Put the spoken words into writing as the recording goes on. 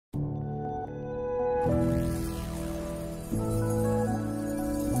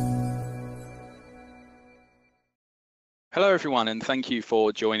Hello everyone, and thank you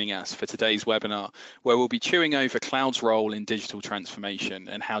for joining us for today's webinar, where we'll be chewing over cloud's role in digital transformation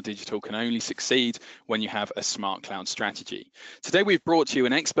and how digital can only succeed when you have a smart cloud strategy. Today we've brought to you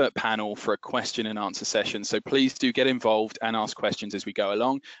an expert panel for a question and answer session, so please do get involved and ask questions as we go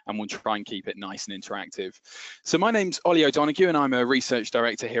along, and we'll try and keep it nice and interactive. So my name's Ollie O'Donoghue and I'm a research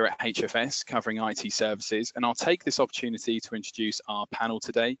director here at HfS covering IT services, and I'll take this opportunity to introduce our panel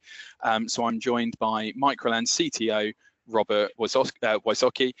today. So I'm joined by Microland's CTO, Robert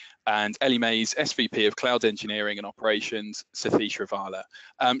Wysocki, and Ellie Mays, SVP of Cloud Engineering and Operations, Satish Ravala.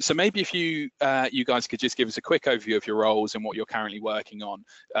 So maybe if you guys could just give us a quick overview of your roles and what you're currently working on,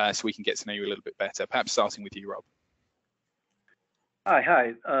 so we can get to know you a little bit better. Perhaps starting with you, Rob.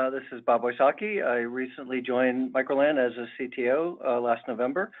 Hi. This is Bob Wysocki. I recently joined Microland as a CTO last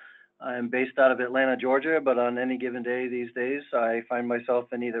November. I'm based out of Atlanta, Georgia, but on any given day these days, I find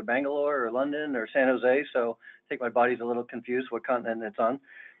myself in either Bangalore or London or San Jose, so I think my body's a little confused what continent it's on.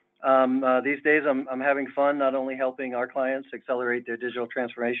 These days, I'm having fun not only helping our clients accelerate their digital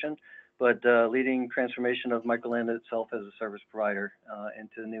transformation, but leading transformation of Microland itself as a service provider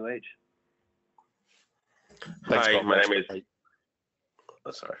into the new age. Thanks, Hi, Bob. my name is...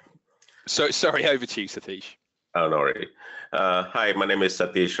 Oh, sorry. Sorry, over to you, Satish. Oh, no, really. Hi, my name is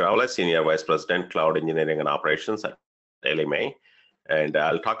Satish Ravala, Senior Vice President, Cloud Engineering and Operations at Ellie May. And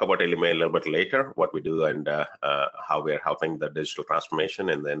I'll talk about Ellie May a little bit later, what we do and how we're helping the digital transformation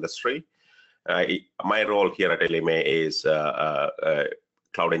in the industry. My role here at Ellie May is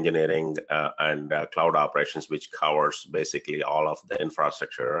cloud engineering and cloud operations, which covers basically all of the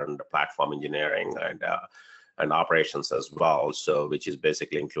infrastructure and the platform engineering and operations as well. So, which is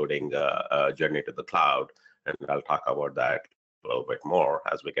basically including a journey to the cloud. And I'll talk about that a little bit more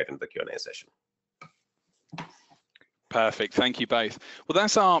as we get into the Q&A session. Perfect, thank you both. Well,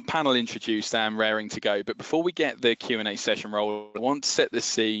 that's our panel introduced and raring to go. But before we get the Q&A session rolling, I want to set the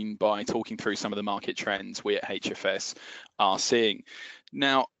scene by talking through some of the market trends we at HfS are seeing.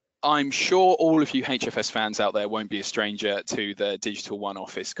 Now, I'm sure all of you HfS fans out there won't be a stranger to the Digital One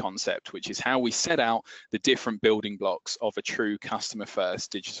Office concept, which is how we set out the different building blocks of a true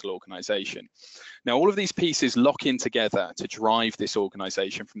customer-first digital organization. Now, all of these pieces lock in together to drive this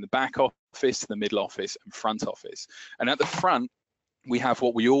organization from the back office to the middle office and front office. And at the front, we have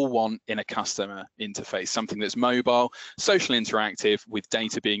what we all want in a customer interface, something that's mobile, social interactive, with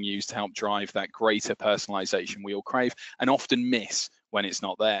data being used to help drive that greater personalization we all crave and often miss when it's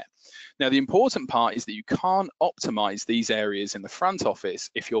not there. Now, the important part is that you can't optimize these areas in the front office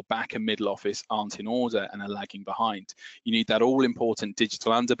if your back and middle office aren't in order and are lagging behind. You need that all-important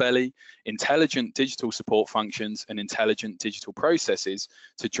digital underbelly, intelligent digital support functions, and intelligent digital processes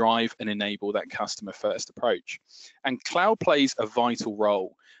to drive and enable that customer-first approach. And cloud plays a vital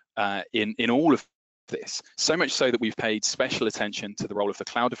role in all of this, so much so that we've paid special attention to the role of the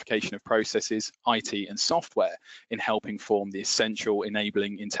cloudification of processes, IT and software in helping form the essential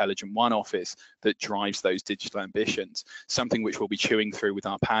enabling intelligent one office that drives those digital ambitions, something which we'll be chewing through with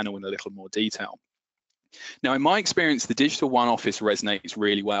our panel in a little more detail. Now, in my experience, the Digital One Office resonates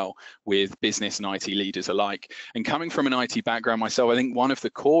really well with business and IT leaders alike. And coming from an IT background myself, I think one of the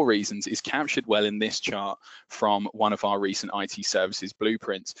core reasons is captured well in this chart from one of our recent IT services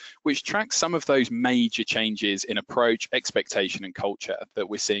blueprints, which tracks some of those major changes in approach, expectation, and culture that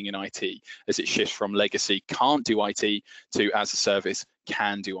we're seeing in IT as it shifts from legacy can't do IT to as a service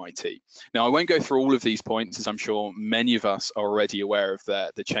can do IT. Now, I won't go through all of these points, as I'm sure many of us are already aware of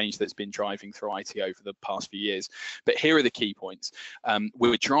the change that's been driving through IT over the past few years, but here are the key points.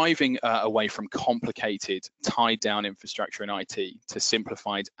 We're driving away from complicated, tied down infrastructure in IT to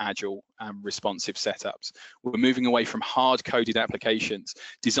simplified, agile, and responsive setups. We're moving away from hard-coded applications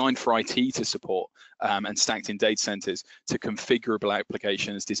designed for IT to support and stacked in data centers to configurable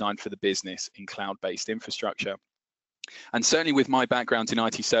applications designed for the business in cloud-based infrastructure. And certainly with my background in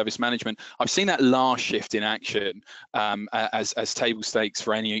IT service management, I've seen that last shift in action as table stakes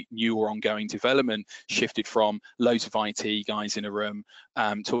for any new or ongoing development shifted from loads of IT guys in a room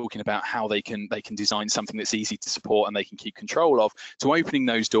talking about how they can design something that's easy to support and they can keep control of, to opening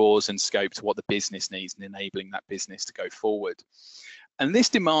those doors and scope to what the business needs and enabling that business to go forward. And this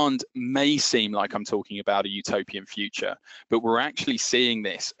demand may seem like I'm talking about a utopian future, but we're actually seeing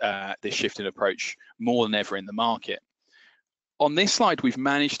this shift in approach more than ever in the market. On this slide, we've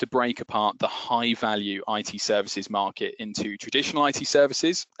managed to break apart the high-value IT services market into traditional IT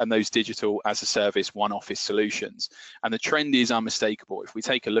services and those digital as a service one-office solutions. And the trend is unmistakable. If we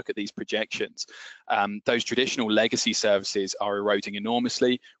take a look at these projections, those traditional legacy services are eroding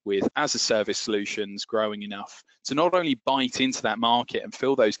enormously, with as a service solutions growing enough to not only bite into that market and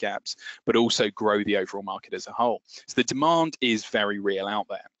fill those gaps, but also grow the overall market as a whole. So the demand is very real out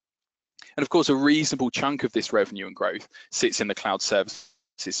there. And of course, a reasonable chunk of this revenue and growth sits in the cloud services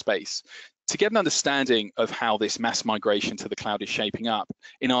space. To get an understanding of how this mass migration to the cloud is shaping up,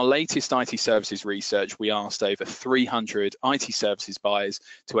 in our latest IT services research, we asked over 300 IT services buyers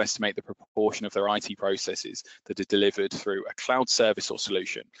to estimate the proportion of their IT processes that are delivered through a cloud service or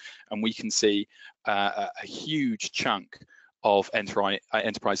solution. And we can see a huge chunk of enterprise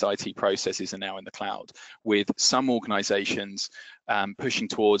IT processes are now in the cloud, with some organizations pushing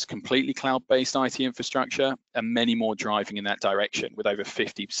towards completely cloud-based IT infrastructure and many more driving in that direction, with over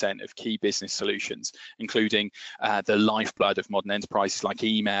 50% of key business solutions, including the lifeblood of modern enterprises like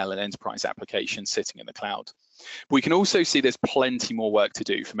email and enterprise applications sitting in the cloud. But we can also see there's plenty more work to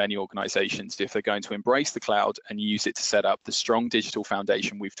do for many organizations if they're going to embrace the cloud and use it to set up the strong digital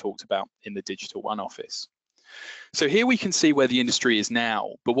foundation we've talked about in the Digital One Office. So here we can see where the industry is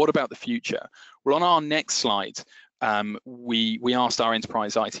now, but what about the future? Well, on our next slide, we asked our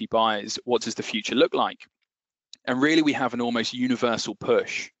enterprise IT buyers, what does the future look like? And really, we have an almost universal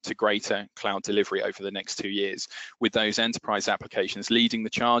push to greater cloud delivery over the next 2 years, with those enterprise applications leading the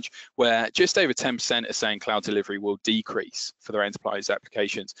charge, where just over 10% are saying cloud delivery will decrease for their enterprise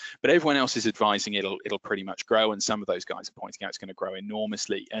applications, but everyone else is advising it'll pretty much grow, and some of those guys are pointing out it's going to grow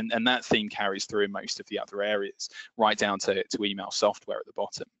enormously, and that theme carries through in most of the other areas, right down to email software at the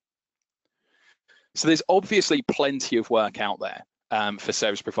bottom. So there's obviously plenty of work out there for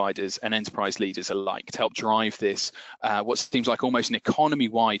service providers and enterprise leaders alike to help drive this, what seems like almost an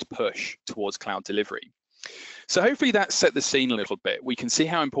economy-wide push towards cloud delivery. So hopefully that set the scene a little bit. We can see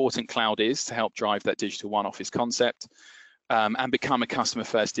how important cloud is to help drive that Digital One Office concept and become a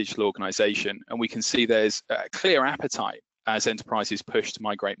customer-first digital organization. And we can see there's a clear appetite as enterprises push to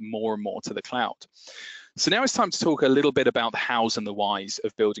migrate more and more to the cloud. So now it's time to talk a little bit about the hows and the whys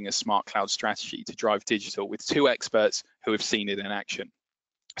of building a smart cloud strategy to drive digital with two experts who have seen it in action.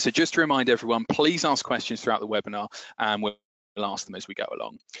 So just to remind everyone, please ask questions throughout the webinar and we'll ask them as we go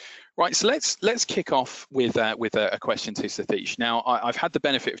along. Right, so let's kick off with a question to Satish. Now, I've had the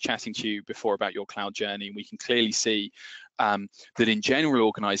benefit of chatting to you before about your cloud journey, and we can clearly see that in general,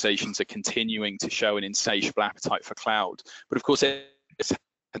 organizations are continuing to show an insatiable appetite for cloud. But of course, it's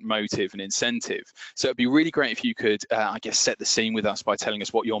motive and incentive. So it'd be really great if you could, I guess, set the scene with us by telling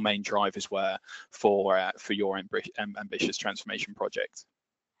us what your main drivers were for your ambitious transformation project.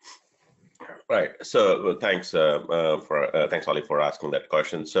 Right. So thanks, thanks, Ollie, for asking that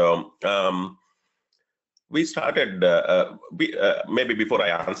question. So we started. Maybe before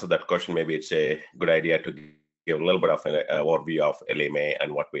I answer that question, maybe it's a good idea to give a little bit of an overview of LMA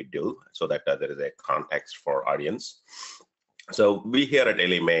and what we do, so that there is a context for audience. So we here at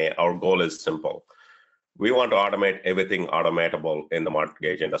LMA, our goal is simple. We want to automate everything automatable in the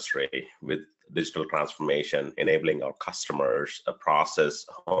mortgage industry with digital transformation, enabling our customers to process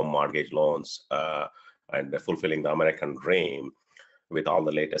home mortgage loans and fulfilling the American dream with all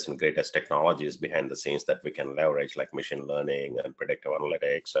the latest and greatest technologies behind the scenes that we can leverage, like machine learning and predictive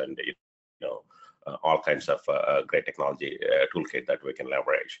analytics and all kinds of great technology toolkit that we can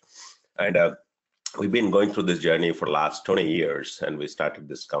leverage. And we've been going through this journey for the last 20 years, and we started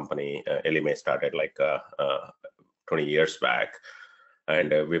this company. LMA started like 20 years back,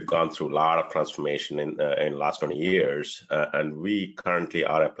 and we've gone through a lot of transformation in the last 20 years. And we currently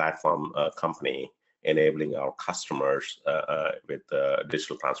are a platform company enabling our customers with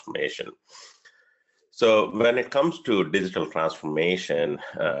digital transformation. So when it comes to digital transformation,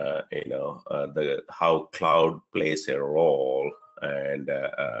 how cloud plays a role, and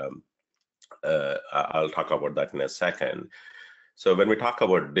I'll talk about that in a second. So when we talk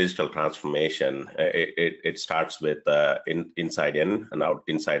about digital transformation, it starts with inside in and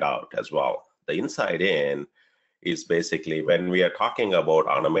inside out as well. The inside in is basically when we are talking about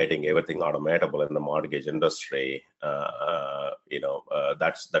automating everything automatable in the mortgage industry.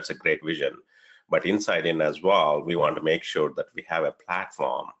 That's a great vision. But inside in as well, we want to make sure that we have a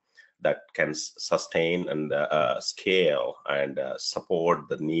platform that can sustain and scale and support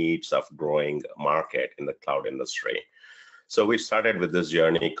the needs of growing market in the cloud industry. So we started with this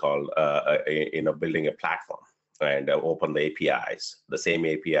journey called building a platform and open the APIs, the same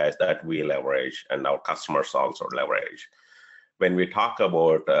APIs that we leverage and our customers also leverage. when we talk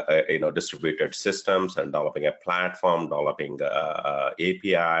about distributed systems and developing a platform, developing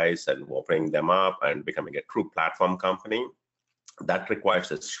APIs and opening them up and becoming a true platform company, that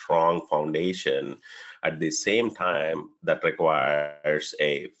requires a strong foundation. At the same time, that requires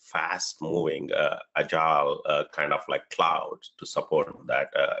a fast-moving, agile kind of like cloud to support that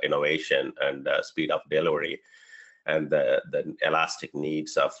innovation and speed of delivery and the elastic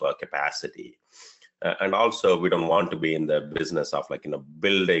needs of capacity. And also, we don't want to be in the business of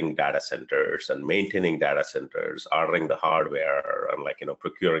building data centers and maintaining data centers, ordering the hardware, and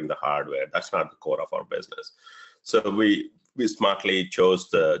procuring the hardware. That's not the core of our business. So we smartly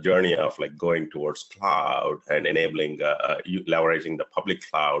chose the journey of going towards cloud and enabling, leveraging the public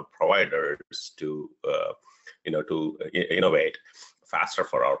cloud providers to, innovate faster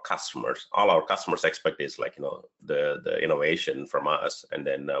for our customers. All our customers expect is the innovation from us, and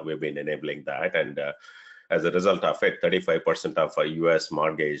then we've been enabling that. And as a result of it, 35% of our U.S.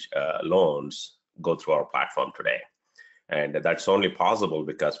 mortgage loans go through our platform today. And that's only possible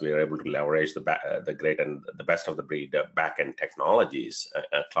because we are able to leverage the great and the best of the breed backend technologies.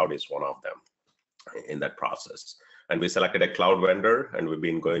 Cloud is one of them in that process. And we selected a cloud vendor, and we've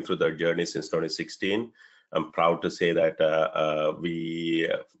been going through the journey since 2016. I'm proud to say that we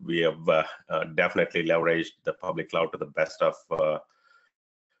have definitely leveraged the public cloud to the best of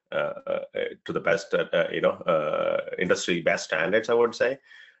industry best standards, I would say.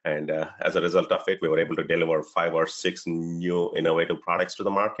 And as a result of it, we were able to deliver 5 or 6 new innovative products to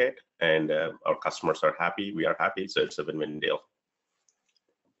the market, and our customers are happy. We are happy, so it's a win-win deal.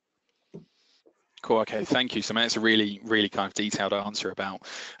 Cool. Okay, thank you. So that's a really, really kind of detailed answer about,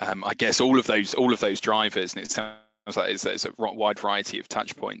 I guess, all of those drivers, and it sounds like it's a wide variety of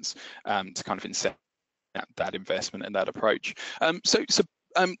touch points to kind of inset that investment and that approach. So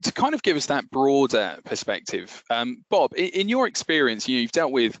to kind of give us that broader perspective, Bob, in your experience, you've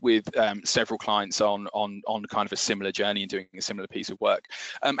dealt with several clients on kind of a similar journey and doing a similar piece of work.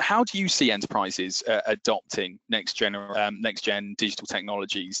 How do you see enterprises adopting next gen digital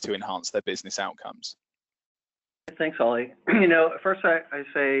technologies to enhance their business outcomes? Thanks, Ollie. First I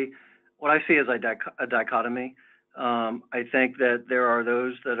say what I see is a dichotomy. I think that there are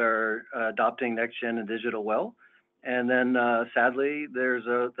those that are adopting next gen and digital well. And then sadly, there's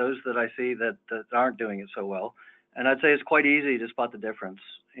those that I see that aren't doing it so well. And I'd say it's quite easy to spot the difference.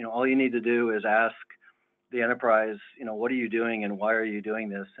 All you need to do is ask the enterprise, what are you doing and why are you doing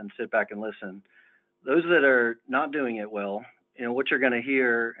this, and sit back and listen. Those that are not doing it well, what you're going to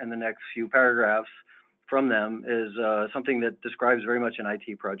hear in the next few paragraphs from them is something that describes very much an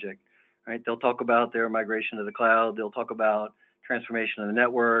IT project, right? They'll talk about their migration to the cloud. They'll talk about transformation of the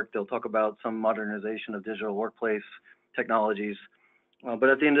network. They'll talk about some modernization of digital workplace technologies. But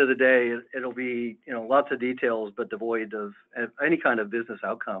at the end of the day, it'll be lots of details, but devoid of any kind of business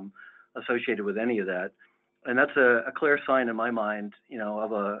outcome associated with any of that. And that's a clear sign in my mind,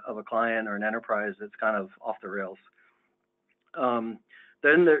 of a client or an enterprise that's kind of off the rails.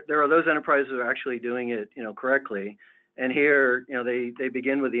 Then there are those enterprises that are actually doing it, correctly. And here, they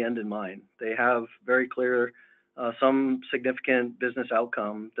begin with the end in mind. They have very clear some significant business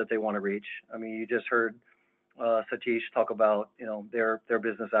outcome that they want to reach. I mean, you just heard Satish talk about their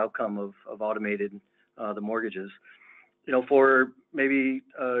business outcome of automated the mortgages. For maybe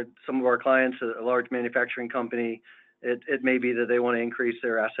some of our clients, a large manufacturing company, it may be that they want to increase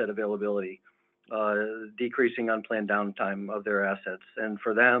their asset availability, decreasing unplanned downtime of their assets. And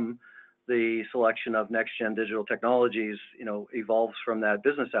for them, the selection of next gen digital technologies evolves from that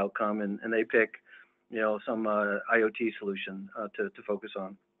business outcome, and they pick some IoT solution to focus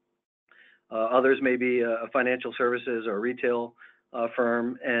on. Others may be a financial services or retail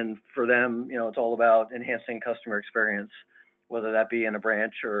firm, and for them, it's all about enhancing customer experience, whether that be in a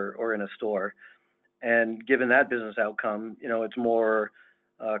branch or in a store. And given that business outcome, it's more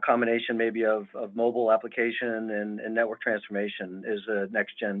a combination maybe of mobile application and network transformation is the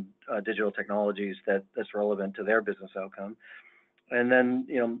next gen digital technologies that's relevant to their business outcome. And then,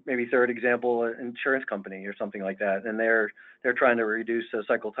 maybe third example, an insurance company or something like that. And they're trying to reduce the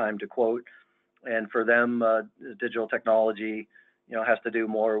cycle time to quote. And for them, digital technology, has to do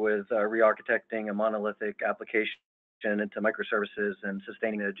more with re-architecting a monolithic application into microservices and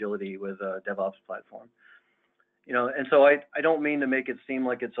sustaining the agility with a DevOps platform. And so I don't mean to make it seem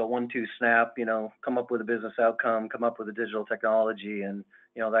like it's a 1-2 snap, come up with a business outcome, come up with a digital technology, and,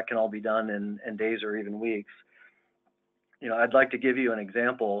 that can all be done in days or even weeks. I'd like to give you an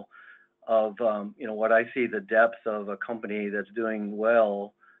example of, what I see the depth of a company that's doing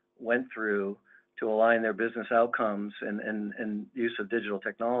well went through to align their business outcomes and use of digital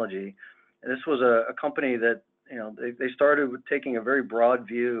technology. And this was a company that, they started with taking a very broad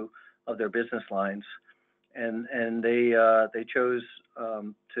view of their business lines, and they chose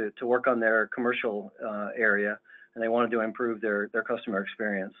to work on their commercial area, and they wanted to improve their customer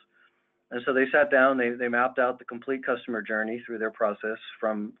experience. And so they sat down, they mapped out the complete customer journey through their process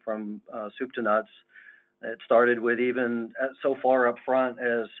from soup to nuts. It started with even so far up front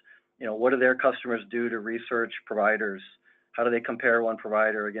as, what do their customers do to research providers? How do they compare one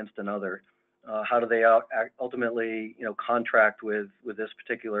provider against another? How do they ultimately, contract with this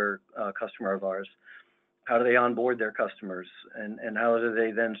particular customer of ours? How do they onboard their customers? And how do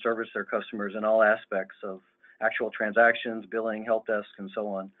they then service their customers in all aspects of actual transactions, billing, help desk, and so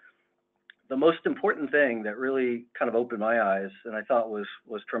on? The most important thing that really kind of opened my eyes, and I thought was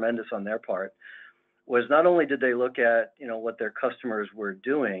tremendous on their part, was not only did they look at, what their customers were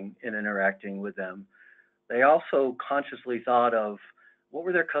doing in interacting with them, they also consciously thought of what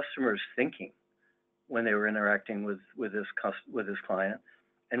were their customers thinking when they were interacting with this client,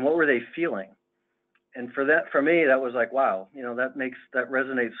 and what were they feeling. And for me, that was like, wow, that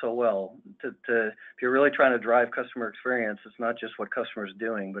resonates so well. If you're really trying to drive customer experience, it's not just what customers are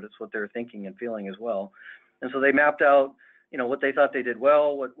doing, but it's what they're thinking and feeling as well. And so they mapped out, what they thought they did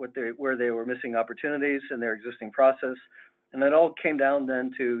well, where they were missing opportunities in their existing process. And it all came down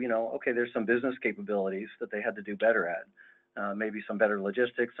then to, okay, there's some business capabilities that they had to do better at. Maybe some better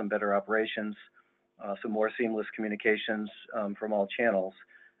logistics, some better operations, some more seamless communications from all channels.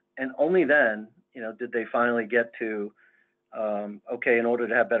 And only then, did they finally get to, okay, in order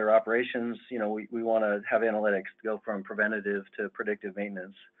to have better operations, we want to have analytics to go from preventative to predictive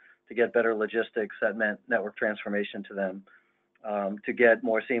maintenance. To get better logistics, that meant network transformation to them. To get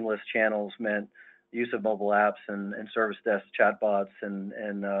more seamless channels meant use of mobile apps and service desk chatbots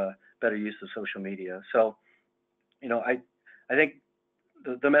and better use of social media. So, I think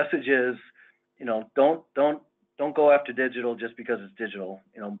the message is, don't go after digital just because it's digital.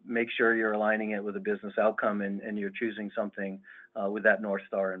 Make sure you're aligning it with a business outcome and you're choosing something with that North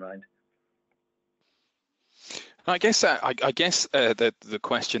Star in mind. I guess the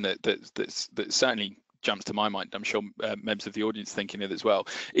question that certainly jumps to my mind, I'm sure members of the audience thinking it as well,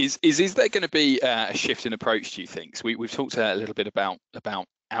 is there going to be a shift in approach, do you think? So we've talked a little bit about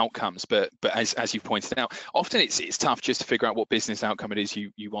outcomes, but as you pointed out, often it's tough just to figure out what business outcome it is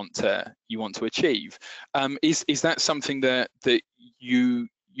you want to achieve. Is that something that you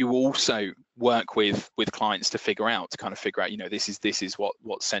also work with clients to figure out, this is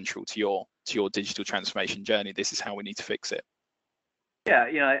what's central to your digital transformation journey, this is how we need to fix it? Yeah,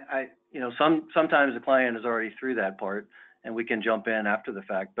 sometimes the client is already through that part and we can jump in after the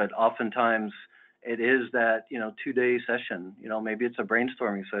fact, but oftentimes it is that, 2-day session, maybe it's a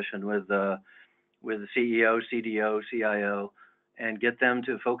brainstorming session with the CEO, CDO, CIO, and get them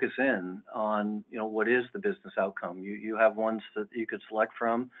to focus in on, what is the business outcome. You have ones that you could select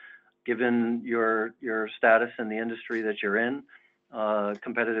from, given your status in the industry that you're in,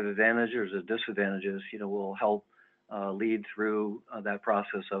 competitive advantages or disadvantages, will help lead through that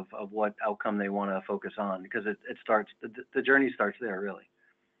process of what outcome they want to focus on, because the journey starts there, really.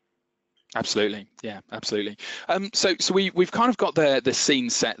 Absolutely, yeah, absolutely. So we've kind of got the scene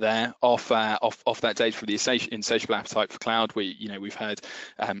set there off that data for the insatiable appetite for cloud. We've heard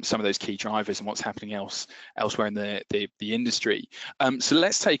some of those key drivers and what's happening elsewhere in the industry. So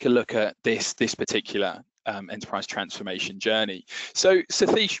let's take a look at this particular enterprise transformation journey. So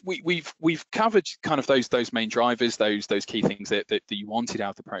Satish, we've covered kind of those main drivers, those key things that you wanted out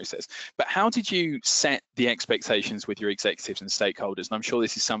of the process. But how did you set the expectations with your executives and stakeholders? And I'm sure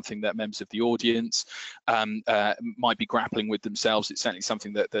this is something that members of the audience might be grappling with themselves. It's certainly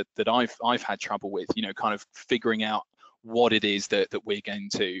something that I've had trouble with, kind of figuring out what it is that we're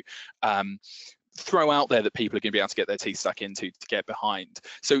going to throw out there that people are going to be able to get their teeth stuck into to get behind.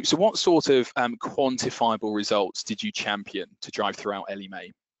 So what sort of quantifiable results did you champion to drive throughout Ellie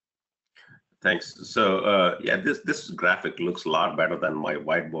Mae? Thanks. So yeah, this graphic looks a lot better than my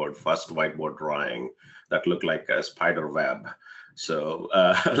first whiteboard drawing that looked like a spider web. So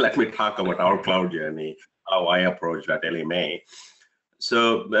let me talk about our cloud journey, how I approached at Ellie Mae.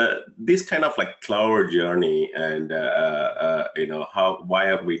 So this kind of like cloud journey and why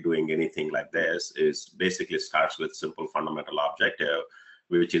are we doing anything like this is basically starts with simple fundamental objective,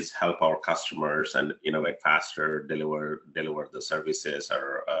 which is help our customers and innovate faster, deliver the services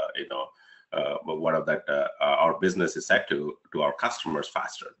or whatever that our business is set to our customers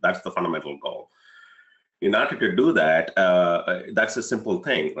faster. That's the fundamental goal. in order to do that, that's a simple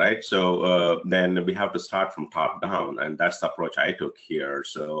thing, right? So then we have to start from top down, and that's the approach I took here.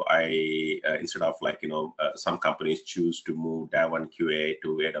 So I, instead of like, some companies choose to move Dev and QA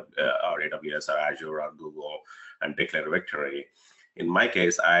to AWS or Azure or Google and declare victory. In my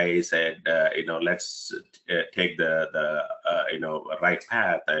case, I said, let's take the right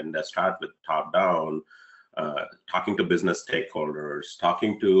path and start with top down, talking to business stakeholders,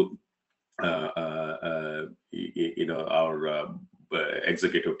 talking to our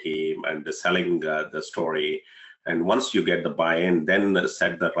executive team, and selling the story. And once you get the buy-in, then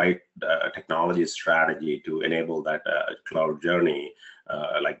set the right technology strategy to enable that cloud journey,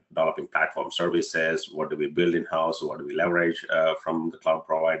 like developing platform services. What do we build in-house? What do we leverage from the cloud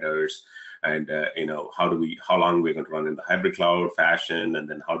providers? And how long we're going to run in the hybrid cloud fashion, and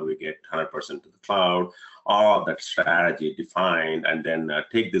then how do we get 100% to the cloud? All of that strategy defined, and then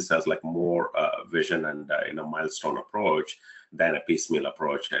take this as like more vision and milestone approach than a piecemeal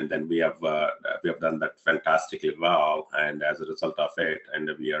approach. And then we have done that fantastically well, and as a result of it, and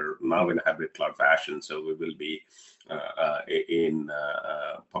we are now in a hybrid cloud fashion. So we will be in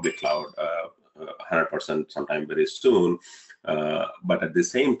public cloud 100% sometime very soon. But at the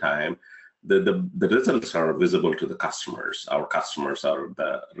same time, the results are visible to the customers. Our customers are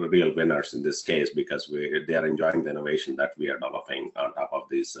the real winners in this case, because they are enjoying the innovation that we are developing on top of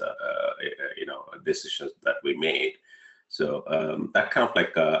these decisions that we made. So that kind of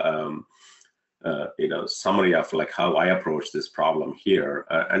like summary of like how I approach this problem here.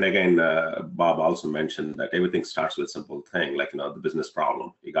 And again, Bob also mentioned that everything starts with a simple thing, like the business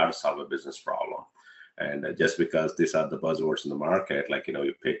problem. You got to solve a business problem. And just because these are the buzzwords in the market, like,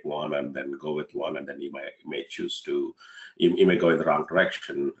 you pick one and then go with one, and then you may choose to, you may go in the wrong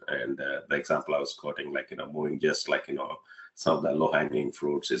direction. And the example I was quoting, like, moving just like, some of the low-hanging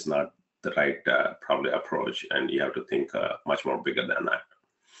fruits is not the right probably approach, and you have to think much more bigger than that.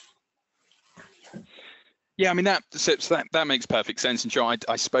 Yeah, I mean, that makes perfect sense. And Joe,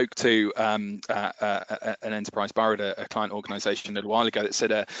 I spoke to an enterprise buyer at a client organization a little while ago that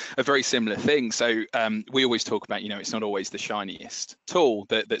said a very similar thing. So we always talk about, it's not always the shiniest tool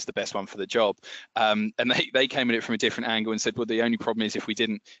that's the best one for the job. And they came at it from a different angle and said, well, the only problem is if we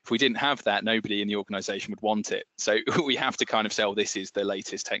didn't have that, nobody in the organization would want it. So we have to kind of sell this is the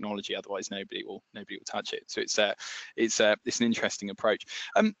latest technology, otherwise nobody will touch it. So it's an interesting approach.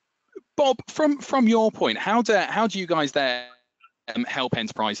 Bob, from your point, how do you guys there help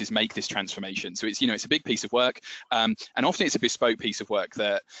enterprises make this transformation? So it's a big piece of work, and often it's a bespoke piece of work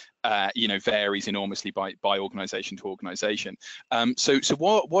that varies enormously by organization to organization. So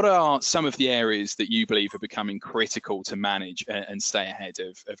what are some of the areas that you believe are becoming critical to manage and stay ahead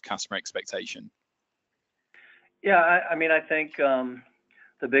of customer expectation? Yeah, I mean, I think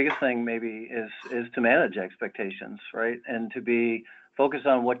the biggest thing maybe is to manage expectations, right, and to be focus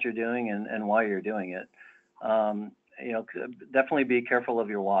on what you're doing and why you're doing it. Definitely be careful of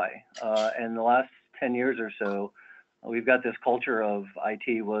your why. In the last 10 years or so, we've got this culture of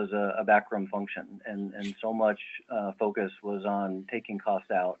IT was a backroom function, and so much focus was on taking cost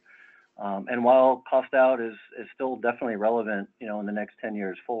out. And while cost out is still definitely relevant, in the next 10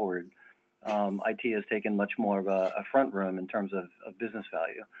 years forward, IT has taken much more of a front room in terms of business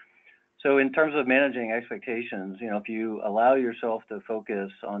value. So in terms of managing expectations, if you allow yourself to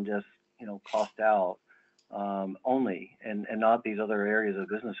focus on just, cost out only and not these other areas of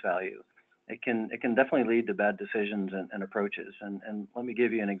business value, it can definitely lead to bad decisions and approaches. And let me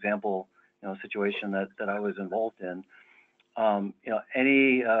give you an example, situation that I was involved in.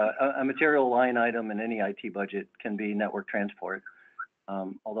 A material line item in any IT budget can be network transport.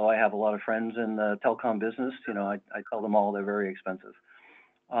 Although I have a lot of friends in the telecom business, I tell them all they're very expensive.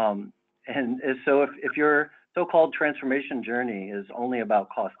 And so if your so-called transformation journey is only about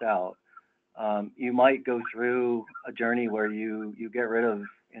cost out, you might go through a journey where you get rid of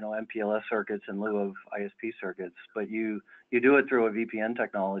MPLS circuits in lieu of ISP circuits, but you do it through a VPN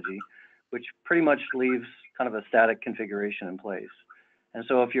technology, which pretty much leaves kind of a static configuration in place. And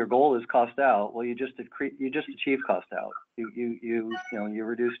so if your goal is cost out, well, you just achieved cost out. You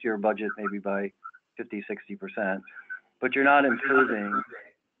reduced your budget maybe by 50-60%, but you're not improving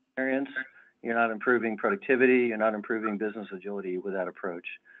experience, you're not improving productivity, you're not improving business agility with that approach.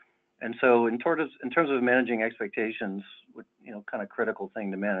 And so in terms of managing expectations, kind of critical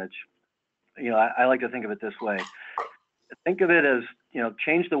thing to manage, I like to think of it this way. Think of it as,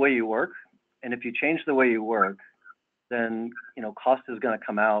 change the way you work. And if you change the way you work, then, cost is going to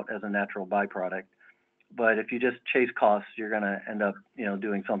come out as a natural byproduct. But if you just chase costs, you're going to end up,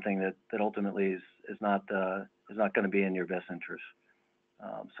 doing something that ultimately is not going to be in your best interest.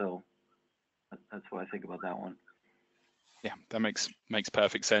 So That's what I think about that one. Yeah, that makes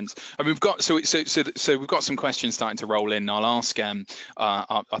perfect sense. I mean, we've got so we've got some questions starting to roll in. I'll ask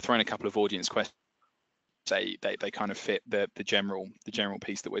I'll throw in a couple of audience questions. They kind of fit the general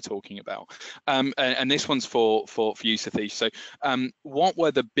piece that we're talking about. And this one's for you, Satish. So what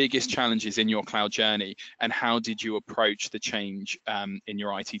were the biggest challenges in your cloud journey, and how did you approach the change in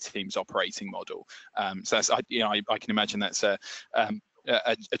your IT team's operating model? So that's, I can imagine that's a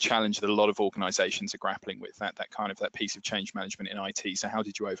challenge that a lot of organizations are grappling with, that piece of change management in IT. So how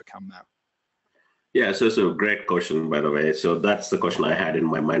did you overcome that? Yeah, so it's a great question, by the way. So that's the question I had in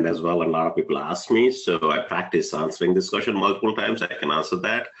my mind as well. A lot of people ask me, so I practice answering this question multiple times. I can answer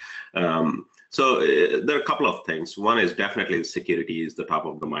that. There are a couple of things. One is definitely security is the top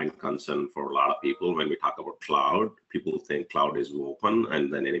of the mind concern for a lot of people. When we talk about cloud, people think cloud is open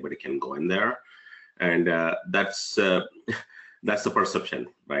and then anybody can go in there, and that's the perception,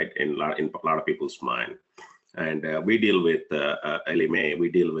 right, in a lot of people's mind. And we deal with LMA, we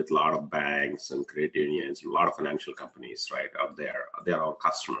deal with a lot of banks and credit unions, a lot of financial companies, right, out there. They're our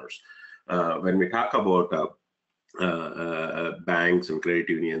customers. When we talk about banks and credit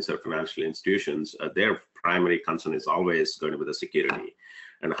unions or financial institutions, their primary concern is always going to be the security.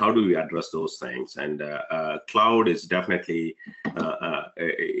 And how do we address those things? And cloud is definitely,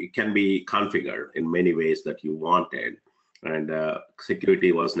 it can be configured in many ways that you wanted. And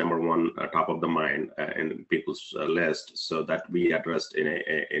security was number one, top of the mind in people's list, so that we addressed in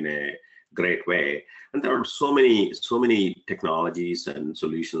a great way. And there are so many technologies and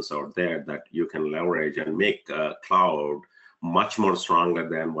solutions out there that you can leverage and make cloud much more stronger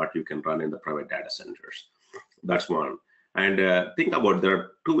than what you can run in the private data centers. That's one. And think about, there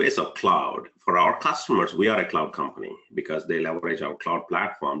are two ways of cloud. For our customers, we are a cloud company because they leverage our cloud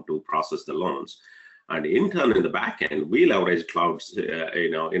platform to process the loans. And internally in the back end, we leverage clouds,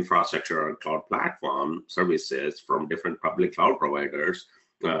 infrastructure and cloud platform services from different public cloud providers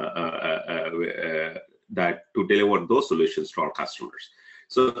that to deliver those solutions to our customers.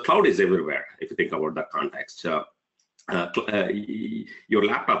 So cloud is everywhere if you think about that context. Your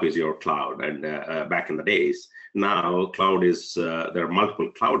laptop is your cloud, and back in the days, now cloud is there are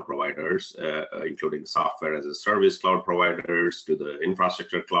multiple cloud providers, including software as a service cloud providers, to the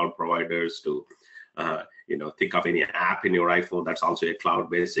infrastructure cloud providers, to think of any app in your iPhone, that's also a cloud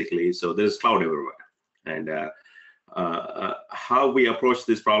basically. So there's cloud everywhere. And how we approach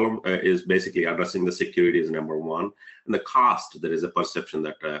this problem is basically addressing the security is number one, and the cost. There is a perception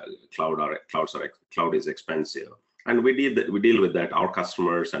that cloud is expensive, and we deal with that, our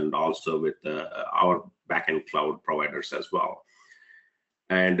customers, and also with our backend cloud providers as well.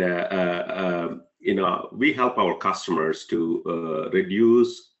 And we help our customers to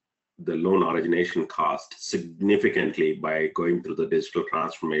reduce the loan origination cost significantly by going through the digital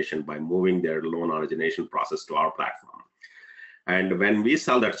transformation, by moving their loan origination process to our platform. And when we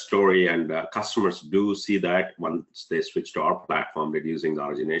sell that story, and customers do see that once they switch to our platform, reducing the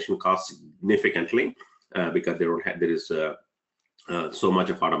origination cost significantly, because there is so much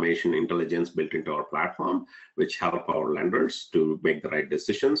of automation intelligence built into our platform, which help our lenders to make the right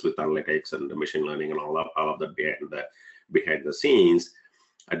decisions with analytics and the machine learning and all of that behind the scenes.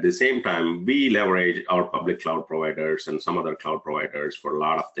 At the same time, we leverage our public cloud providers and some other cloud providers for a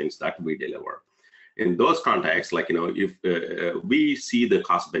lot of things that we deliver. In those contexts, if we see the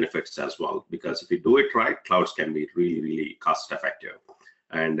cost benefits as well, because if you do it right, clouds can be really, really cost effective.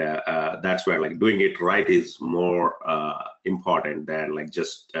 And that's where doing it right is more important than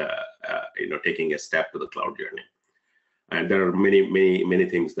just taking a step to the cloud journey. And there are many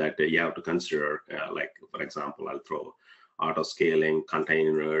things that you have to consider. For example, I'll throw auto scaling,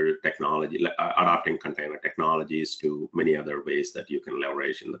 container technology, adopting container technologies to many other ways that you can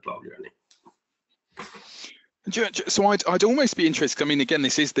leverage in the cloud journey. So I'd almost be interested. I mean, again,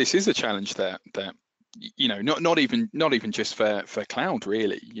 this is a challenge that not even just for cloud,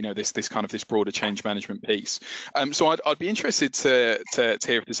 really. This kind of this broader change management piece. So I'd be interested to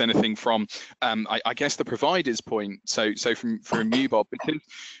hear if there's anything from I guess the provider's point. So from you, Bob, because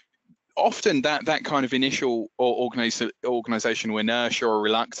often that kind of initial organizational inertia or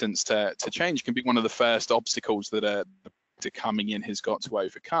reluctance to change can be one of the first obstacles that to coming in has got to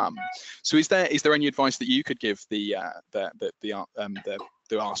overcome. So is there any advice that you could give the asker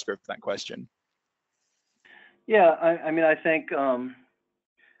of that question? Yeah, I think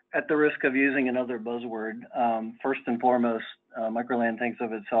at the risk of using another buzzword, first and foremost, Microland thinks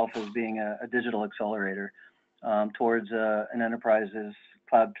of itself as being a digital accelerator towards an enterprise's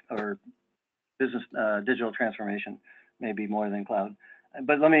cloud or business digital transformation, maybe more than cloud.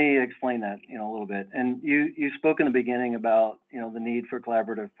 But let me explain that a little bit. And you spoke in the beginning about the need for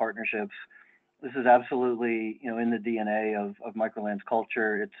collaborative partnerships this is absolutely, in the DNA of Microland's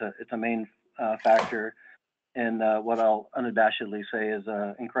culture. It's a main factor, and what I'll unabashedly say is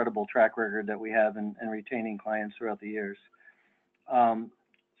an incredible track record that we have in retaining clients throughout the years.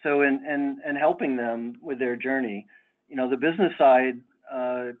 So in helping them with their journey, the business side,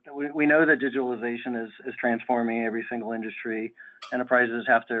 we know that digitalization is transforming every single industry. Enterprises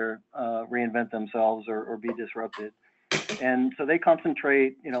have to reinvent themselves or be disrupted. And so they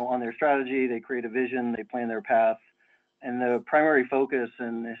concentrate, on their strategy, they create a vision, they plan their path, and the primary focus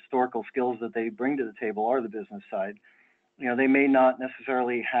and historical skills that they bring to the table are the business side. They may not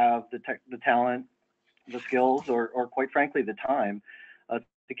necessarily have the talent, the skills, or quite frankly, the time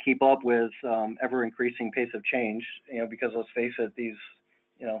to keep up with ever increasing pace of change, because let's face it,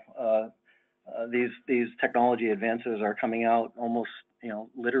 these technology advances are coming out almost,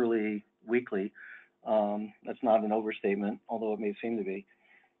 literally weekly. That's not an overstatement, although it may seem to be.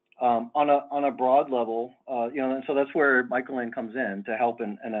 On a broad level, and so that's where Microland comes in to help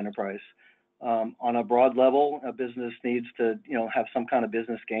an enterprise. On a broad level, a business needs to, have some kind of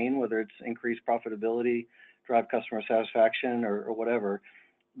business gain, whether it's increased profitability, drive customer satisfaction, or whatever.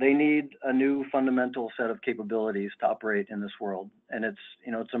 They need a new fundamental set of capabilities to operate in this world, and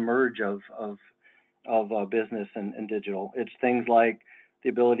it's a merge of business and digital. It's things like the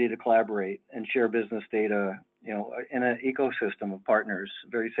ability to collaborate and share business data, in an ecosystem of partners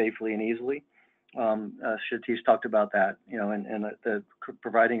very safely and easily. Satish talked about that, and the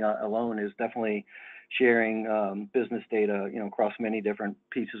providing a loan is definitely sharing business data, across many different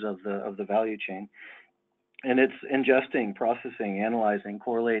pieces of the value chain. And it's ingesting, processing, analyzing,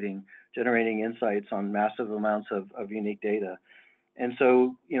 correlating, generating insights on massive amounts of unique data. And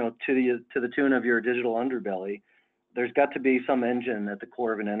so, to the tune of your digital underbelly, there's got to be some engine at the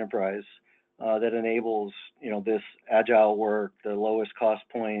core of an enterprise that enables, this agile work, the lowest cost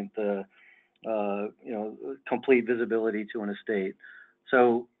point, the complete visibility to an estate.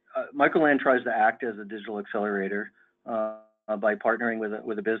 So Microland tries to act as a digital accelerator by partnering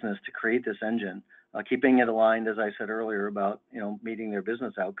with a business to create this engine, keeping it aligned, as I said earlier, about meeting their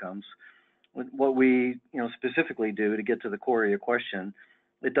business outcomes. What we specifically do to get to the core of your question,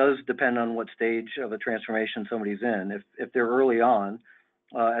 it does depend on what stage of a transformation somebody's in. If they're early on,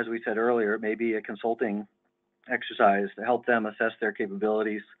 as we said earlier, it may be a consulting exercise to help them assess their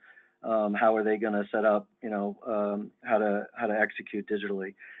capabilities. How are they going to set up, how to execute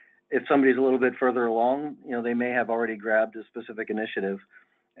digitally? If somebody's a little bit further along, they may have already grabbed a specific initiative,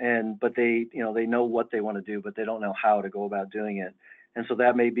 but they know what they want to do, but they don't know how to go about doing it. And so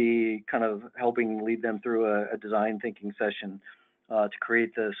that may be kind of helping lead them through a design thinking session to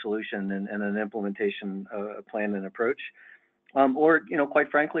create the solution and an implementation plan and approach. Or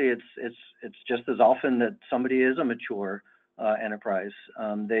quite frankly, it's just as often that somebody is a mature enterprise.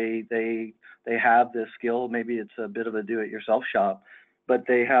 They have this skill. Maybe it's a bit of a do-it-yourself shop, but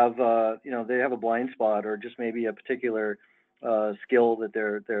they have they have a blind spot, or just maybe a particular skill that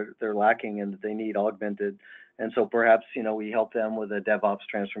they're lacking and that they need augmented. And so perhaps we help them with a DevOps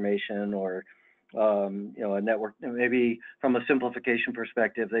transformation, or a network. Maybe from a simplification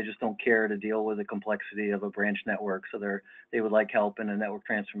perspective, they just don't care to deal with the complexity of a branch network, so they would like help in a network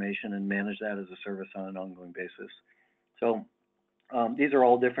transformation and manage that as a service on an ongoing basis. So these are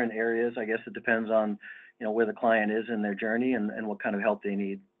all different areas. I guess it depends on where the client is in their journey and what kind of help they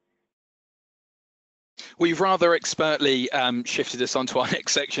need. Well, you've rather expertly shifted us onto our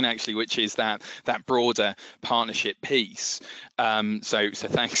next section, actually, which is that broader partnership piece. So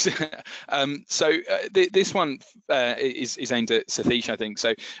thanks. This one is aimed at Satish, I think.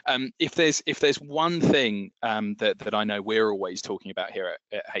 So if there's one thing that I know we're always talking about here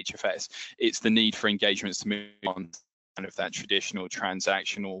at HfS, it's the need for engagements to move on kind of that traditional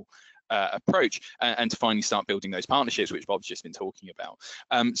transactional approach and to finally start building those partnerships, which Bob's just been talking about.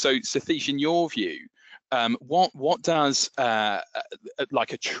 So Satish, in your view, what does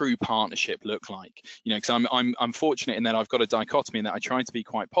like a true partnership look like? Because I'm fortunate in that I've got a dichotomy in that I try to be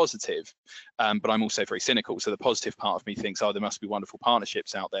quite positive, but I'm also very cynical. So the positive part of me thinks, oh, there must be wonderful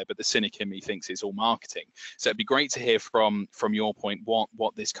partnerships out there, but the cynic in me thinks it's all marketing. So it'd be great to hear from your point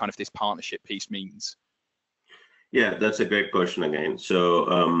what this partnership piece means. Yeah, that's a great question again.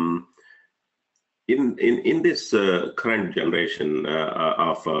 So in this current generation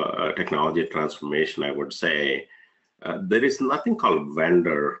of technology transformation, I would say there is nothing called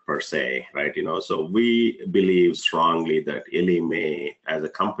vendor per se, right? So we believe strongly that Ellie Mae, as a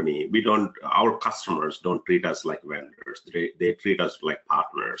company, our customers don't treat us like vendors. They treat us like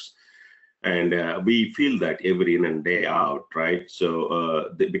partners. And we feel that every in and day out, right?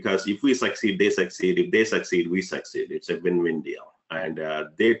 So because if we succeed, they succeed. If they succeed, we succeed. It's a win-win deal. and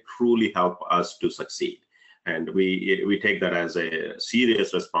they truly help us to succeed. And we take that as a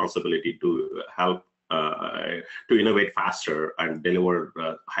serious responsibility to help to innovate faster and deliver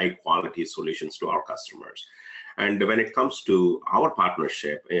high quality solutions to our customers. And when it comes to our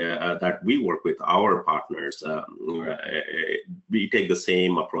partnership that we work with our partners, we take the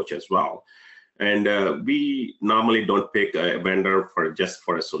same approach as well. And we normally don't pick a vendor just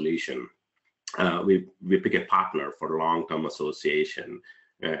for a solution. We pick a partner for long-term association.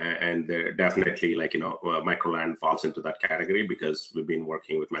 And definitely, like, Microland falls into that category because we've been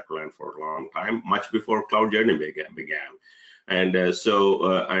working with Microland for a long time, much before Cloud Journey began. And they've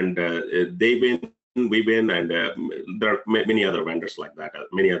been, we've been, and there are many other vendors like that,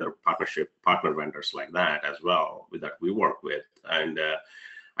 many other partner vendors like that as well that we work with. And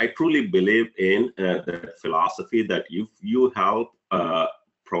I truly believe in the philosophy that you help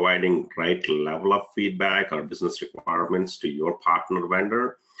providing right level of feedback or business requirements to your partner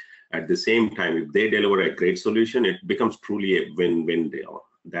vendor. At the same time, if they deliver a great solution, it becomes truly a win-win deal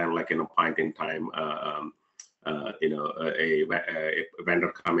than like point in time, a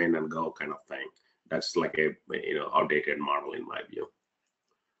vendor come in and go kind of thing. That's like a outdated model in my view.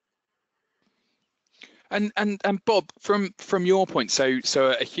 And Bob, from your point, so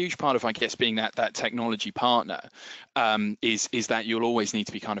a huge part of, I guess, being that technology partner is that you'll always need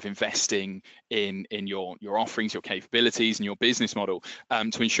to be kind of investing in your offerings, your capabilities, and your business model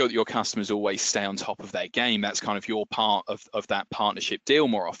to ensure that your customers always stay on top of their game. That's kind of your part of that partnership deal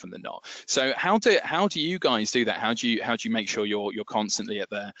more often than not. So how do you guys do that? How do you make sure you're constantly at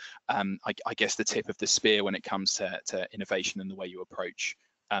the I guess the tip of the spear when it comes to innovation and the way you approach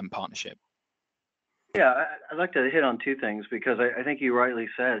partnership? Yeah, I'd like to hit on two things because I think you rightly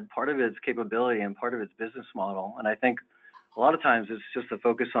said part of it's capability and part of it's business model. And I think a lot of times it's just a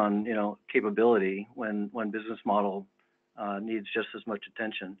focus on capability when business model needs just as much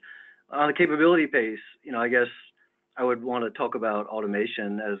attention. On the capability pace, I guess I would want to talk about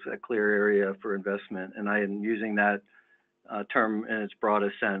automation as a clear area for investment, and I am using that term in its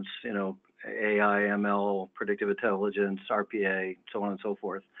broadest sense. AI, ML, predictive intelligence, RPA, so on and so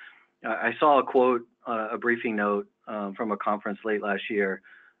forth. I saw a quote, a briefing note from a conference late last year.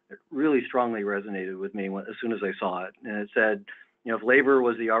 It really strongly resonated with me as soon as I saw it. And it said, if labor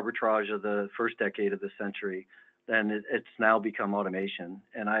was the arbitrage of the first decade of the century, then it's now become automation.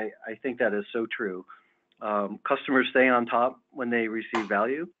 And I think that is so true. Customers stay on top when they receive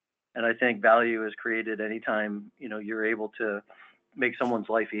value. And I think value is created anytime, you're able to make someone's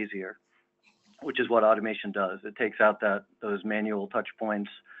life easier, which is what automation does. It takes out those manual touch points.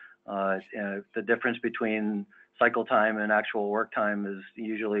 The difference between cycle time and actual work time is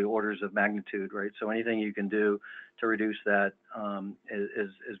usually orders of magnitude, right? So anything you can do to reduce that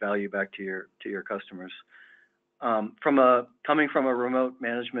is value back to your customers. Coming from a remote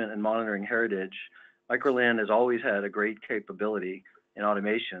management and monitoring heritage, Microland has always had a great capability in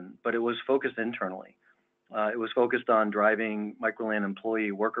automation, but it was focused internally. It was focused on driving Microland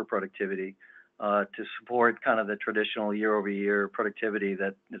employee worker productivity to support kind of the traditional year-over-year productivity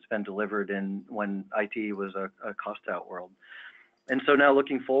that has been delivered when IT was a cost-out world. And so now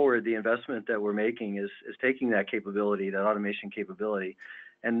looking forward, the investment that we're making is taking that capability, that automation capability,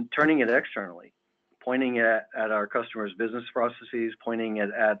 and turning it externally, pointing at our customers' business processes, pointing it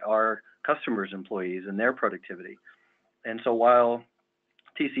at our customers' employees and their productivity. And so while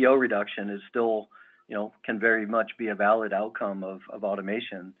TCO reduction is still, can very much be a valid outcome of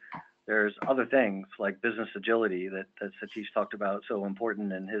automation, there's other things like business agility that Satish talked about, so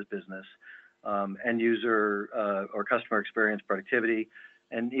important in his business, end user or customer experience productivity,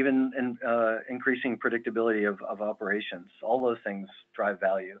 and even increasing predictability of operations. All those things drive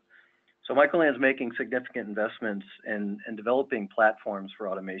value. So Microland is making significant investments in developing platforms for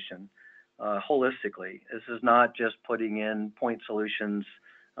automation holistically. This is not just putting in point solutions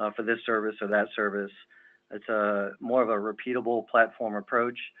for this service or that service. It's more of a repeatable platform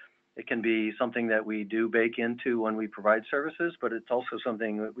approach. It can be something that we do bake into when we provide services, but it's also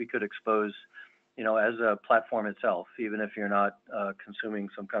something that we could expose, as a platform itself, even if you're not consuming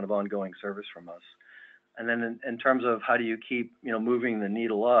some kind of ongoing service from us. And then in terms of how do you keep, moving the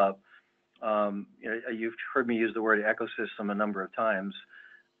needle up, you've heard me use the word ecosystem a number of times.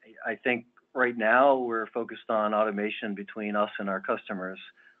 I think right now we're focused on automation between us and our customers,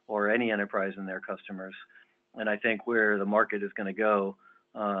 or any enterprise and their customers. And I think where the market is going to go,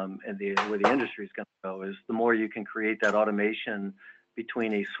 and where the industry is going to go, is the more you can create that automation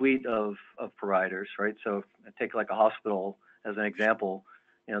between a suite of providers, right? So take like a hospital as an example.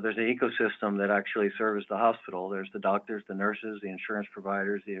 There's an ecosystem that actually serves the hospital. There's the doctors, the nurses, the insurance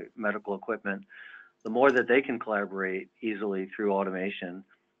providers, the medical equipment. the more that they can collaborate easily through automation,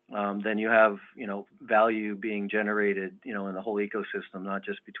 then you have, value being generated, in the whole ecosystem, not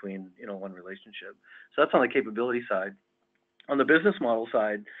just between, one relationship. So that's on the capability side. On the business model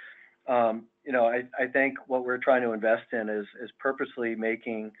side, I think what we're trying to invest in is purposely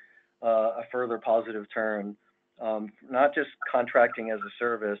making a further positive turn, not just contracting as a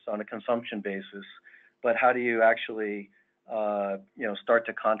service on a consumption basis, but how do you actually, start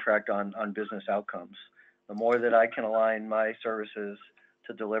to contract on business outcomes. The more that I can align my services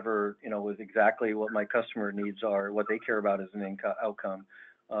to deliver, with exactly what my customer needs are, what they care about as an outcome,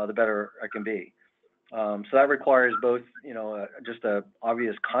 the better I can be. So that requires both, just a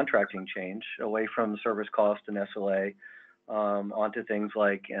obvious contracting change away from service cost and SLA, onto things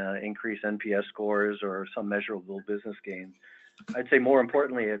like increased NPS scores or some measurable business gains. I'd say more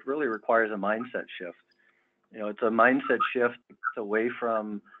importantly, it really requires a mindset shift. It's a mindset shift away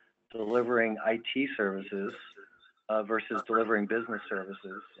from delivering IT services versus delivering business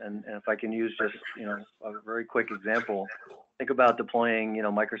services. And if I can use just, a very quick example, think about deploying,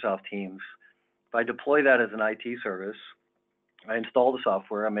 Microsoft Teams. If I deploy that as an IT service, I install the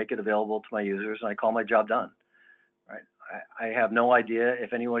software, I make it available to my users, and I call my job done. Right? I have no idea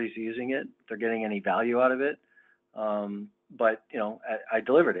if anybody's using it, if they're getting any value out of it. But I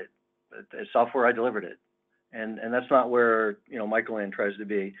delivered it. The software, I delivered it. And that's not where, Microland tries to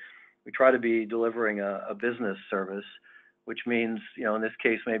be. We try to be delivering a business service, which means, in this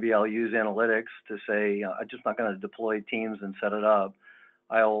case, maybe I'll use analytics to say, I'm just not going to deploy Teams and set it up.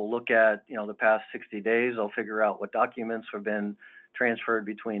 I'll look at, the past 60 days. I'll figure out what documents have been transferred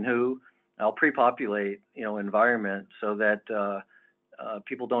between who. I'll pre-populate, environment so that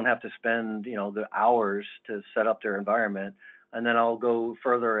people don't have to spend, the hours to set up their environment. And then I'll go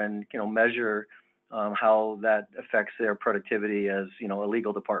further and, measure how that affects their productivity as, a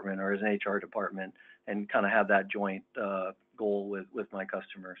legal department or as an HR department, and kind of have that joint goal with my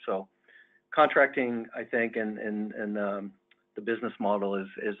customer. So contracting, I think, and the business model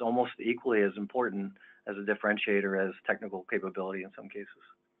is almost equally as important as a differentiator as technical capability in some cases.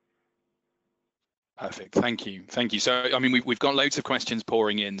 Perfect. Thank you. Thank you. So, I mean, we've got loads of questions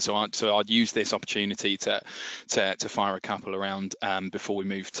pouring in, so I'd use this opportunity to fire a couple around before we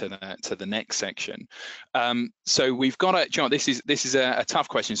move to the next section. So we've got John. This is a tough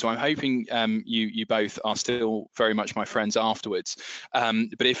question. So I'm hoping you both are still very much my friends afterwards.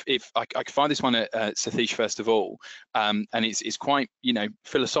 But if I could find this one at Satish first of all, and it's quite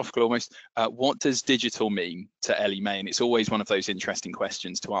philosophical almost. What does digital mean to Ellie Mae? And it's always one of those interesting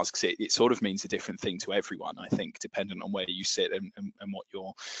questions to ask. Cause it sort of means a different thing to everyone, I think, dependent on where you sit and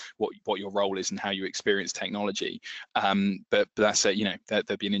what your role is and how you experience technology. But that's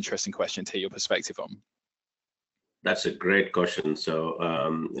that'd be an interesting question to hear your perspective on. That's a great question. So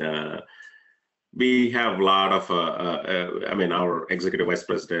we have a lot of, our executive vice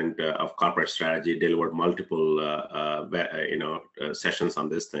president of corporate strategy delivered multiple, sessions on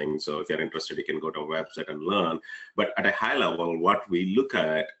this thing. So if you're interested, you can go to our website and learn. But at a high level, what we look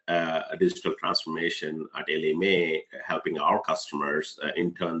at digital transformation at Ellie Mae, helping our customers,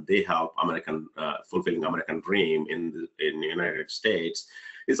 in turn, they help fulfilling American dream in the United States,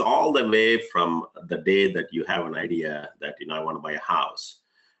 is all the way from the day that you have an idea that, I want to buy a house,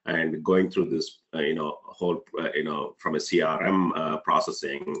 and going through this, whole, from a CRM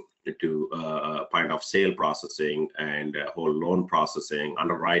processing to point of sale processing and whole loan processing,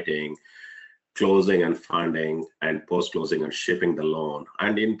 underwriting, closing and funding, and post-closing and shipping the loan,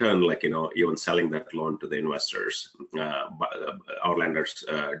 and in turn, even selling that loan to the investors. Our lenders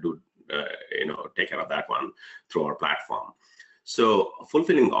do, take care of that one through our platform. So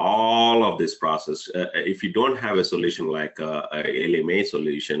fulfilling all of this process, if you don't have a solution like a Ellie Mae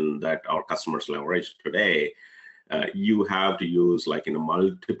solution that our customers leverage today, you have to use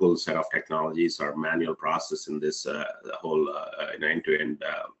multiple set of technologies or manual process in this whole end-to-end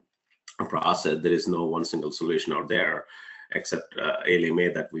process. There is no one single solution out there except Ellie Mae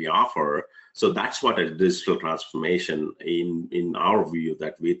that we offer. So that's what a digital transformation, in our view,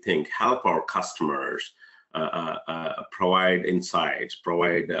 that we think help our customers provide insights,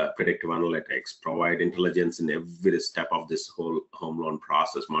 provide predictive analytics, provide intelligence in every step of this whole home loan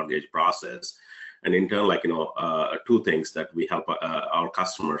process, mortgage process. And in turn, two things that we help our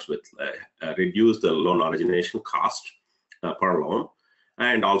customers with: reduce the loan origination cost per loan,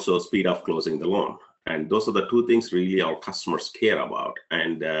 and also speed of closing the loan. And those are the two things really our customers care about.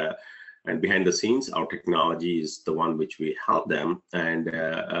 And behind the scenes, our technology is the one which we help them, and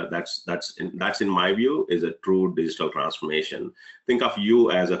that's in my view is a true digital transformation. Think of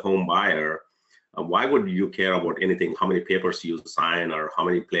you as a home buyer. Why would you care about anything? How many papers you sign, or how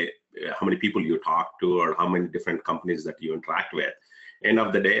many how many people you talk to or how many different companies that you interact with. End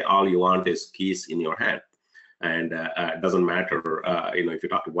of the day, all you want is keys in your hand. And it doesn't matter, if you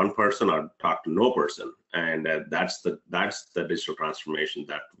talk to one person or talk to no person. And that's the digital transformation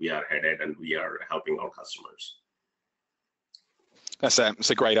that we are headed, and we are helping our customers. That's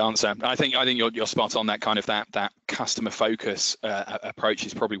a great answer. I think you're spot on. That kind of that customer focus approach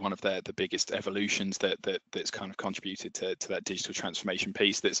is probably one of the biggest evolutions that's kind of contributed to that digital transformation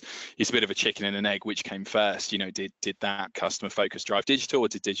piece. It's a bit of a chicken and an egg. Which came first? Did that customer focus drive digital, or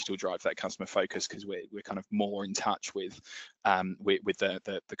did digital drive that customer focus? Because we're kind of more in touch with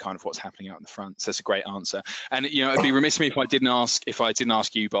the kind of what's happening out in the front. So that's a great answer. And it'd be remiss of me if I didn't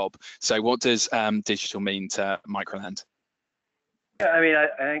ask you, Bob. So what does digital mean to Microland? Yeah, I mean, I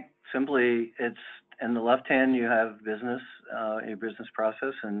think simply it's in the left hand you have business, a business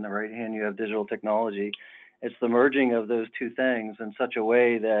process, and in the right hand you have digital technology. It's the merging of those two things in such a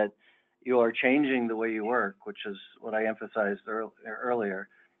way that you are changing the way you work, which is what I emphasized earlier.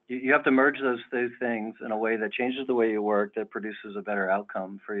 You have to merge those two things in a way that changes the way you work, that produces a better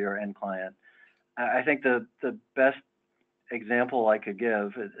outcome for your end client. I think the best example I could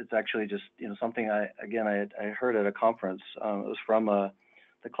give, it's actually just something I heard at a conference. It was from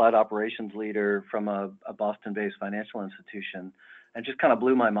the cloud operations leader from a Boston-based financial institution, and just kind of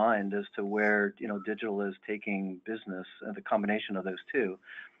blew my mind as to where digital is taking business and the combination of those two.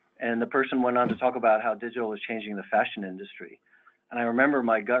 And the person went on to talk about how digital was changing the fashion industry. And I remember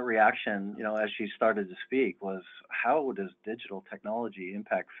my gut reaction, as she started to speak, was, how does digital technology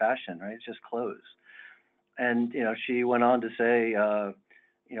impact fashion, right? It's just clothes. And she went on to say,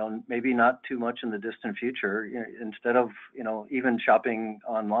 maybe not too much in the distant future. Instead of even shopping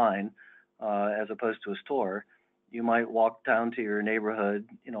online as opposed to a store, you might walk down to your neighborhood,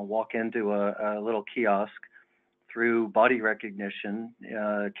 walk into a little kiosk through body recognition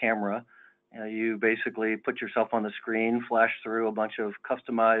camera. You basically put yourself on the screen, flash through a bunch of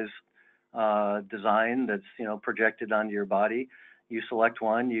customized design that's projected onto your body. You select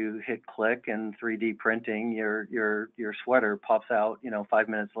one, you hit click, and 3D printing, your sweater pops out, 5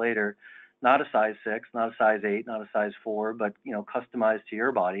 minutes later, not a size 6, not a size 8, not a size 4, but customized to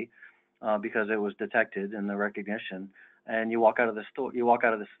your body because it was detected in the recognition. And you walk out of the store, you walk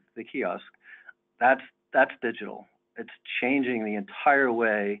out of the kiosk. That's digital. It's changing the entire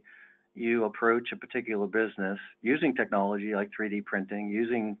way you approach a particular business using technology like 3D printing,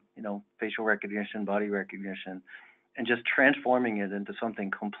 using facial recognition, body recognition, and just transforming it into something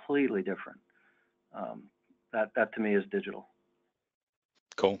completely different. That to me is digital.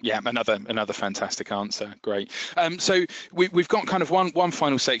 Cool. Yeah, another fantastic answer. Great. So we've got kind of one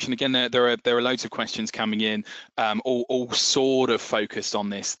final section. Again, there are loads of questions coming in, all sort of focused on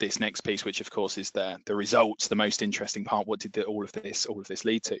this next piece, which of course is the results, the most interesting part. What did all of this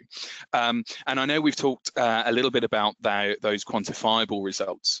lead to? And I know we've talked a little bit about those quantifiable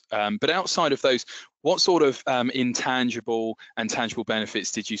results, but outside of those, what sort of intangible and tangible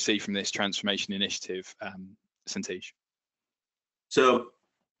benefits did you see from this transformation initiative, Santish? So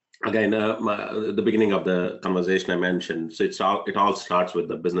again, the beginning of the conversation I mentioned, so it all starts with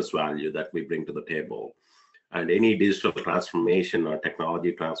the business value that we bring to the table. And any digital transformation or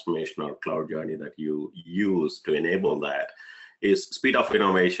technology transformation or cloud journey that you use to enable that is speed of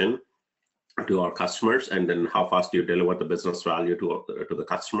innovation to our customers, and then how fast you deliver the business value to the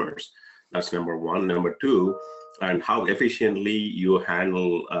customers. That's number one. Number two, and how efficiently you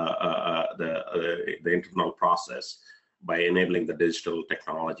handle the internal process by enabling the digital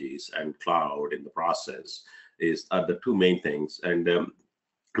technologies and cloud in the process are the two main things. And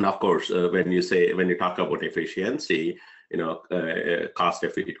of course, when you talk about efficiency,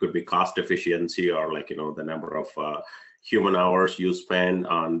 it could be cost efficiency, or the number of human hours you spend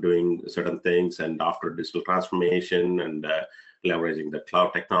on doing certain things, and after digital transformation and leveraging the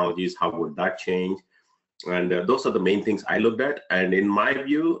cloud technologies, how would that change? And those are the main things I looked at. And in my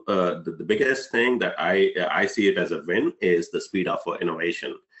view, the biggest thing that I see it as a win is the speed of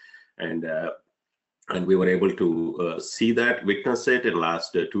innovation. And we were able to see that, witness it in the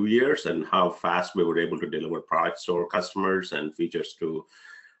last 2 years, and how fast we were able to deliver products to our customers and features to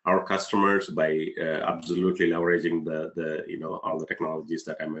our customers by absolutely leveraging all the technologies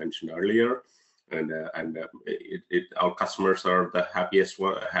that I mentioned earlier. And our customers are the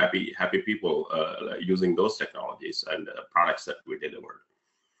happy people using those technologies and products that we delivered.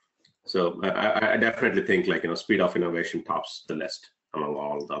 So I definitely think speed of innovation tops the list among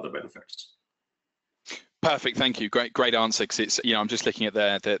all the other benefits. Perfect, thank you. Great answer. Because it's, I'm just looking at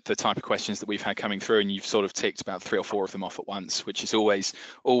the type of questions that we've had coming through, and you've sort of ticked about 3 or 4 of them off at once, which is always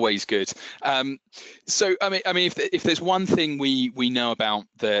good. So I mean, if there's one thing we know about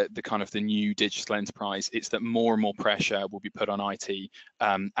the kind of the new digital enterprise, it's that more and more pressure will be put on IT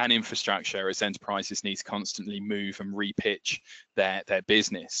and infrastructure as enterprises need to constantly move and repitch their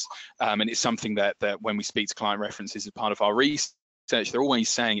business. And it's something that when we speak to client references as part of our research, they're always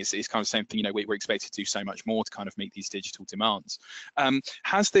saying it's kind of the same thing. We're expected to do so much more to kind of meet these digital demands.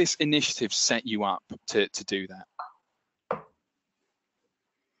 Has this initiative set you up to do that?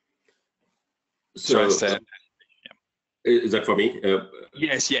 So, is that for me?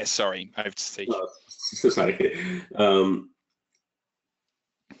 Yes. Sorry, over to Steve. Sorry.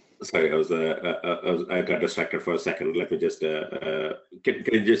 Sorry, I got distracted for a second. Let me just. Can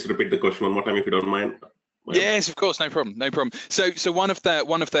you just repeat the question one more time, if you don't mind? Yes, of course, no problem. So one of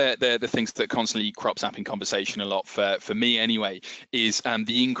the things that constantly crops up in conversation a lot for me anyway is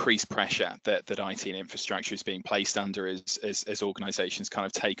the increased pressure that IT and infrastructure is being placed under as organizations kind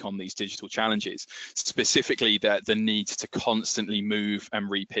of take on these digital challenges, specifically the need to constantly move and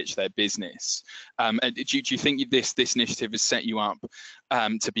repitch their business. Do you think this initiative has set you up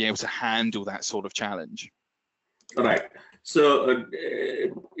to be able to handle that sort of challenge? Right. So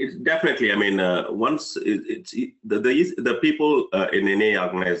it's definitely, I mean, once the people in any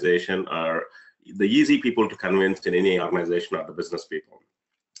organization are the easy people to convince in any organization are the business people.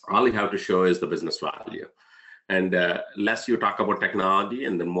 All you have to show is the business value. And less you talk about technology,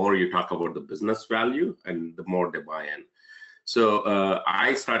 and the more you talk about the business value, and the more they buy in. So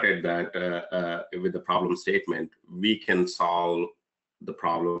I started that with the problem statement. We can solve the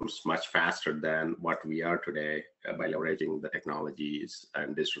problems much faster than what we are today by leveraging the technologies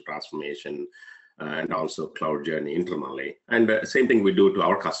and digital transformation and also cloud journey internally. And same thing we do to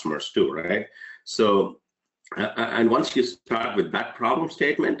our customers too, right? So, and once you start with that problem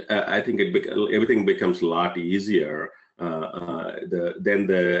statement, I think everything becomes a lot easier. Then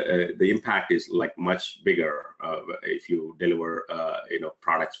the impact is like much bigger if you deliver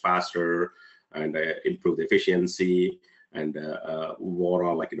products faster and improve the efficiency. And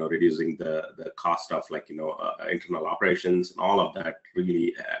overall, reducing the cost of internal operations, and all of that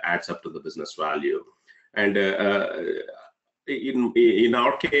really adds up to the business value. And in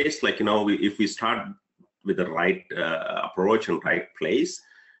our case, if we start with the right approach and right place,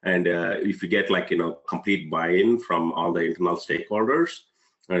 and if we get complete buy-in from all the internal stakeholders,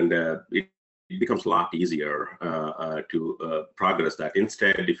 and it becomes a lot easier to progress that.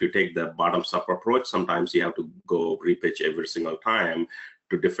 Instead, if you take the bottoms-up approach, sometimes you have to go repitch every single time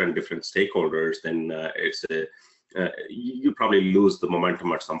to different stakeholders. Then you probably lose the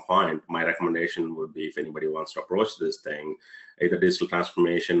momentum at some point. My recommendation would be, if anybody wants to approach this thing, either digital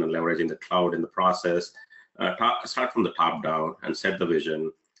transformation and leveraging the cloud in the process, start from the top down and set the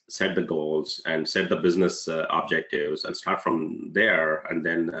vision, set the goals, and set the business objectives, and start from there, and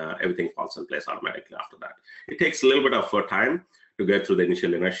then everything falls in place automatically after that. It takes a little bit of time to get through the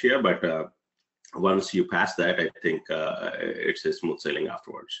initial inertia, but once you pass that, I think it's a smooth sailing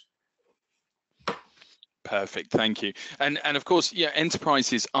afterwards. Perfect, thank you. And of course, yeah,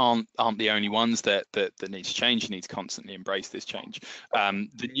 enterprises aren't the only ones that need to change. You need to constantly embrace this change.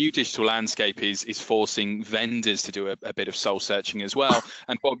 The new digital landscape is forcing vendors to do a bit of soul searching as well.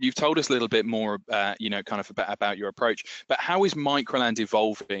 And Bob, you've told us a little bit more, about your approach. But how is Microland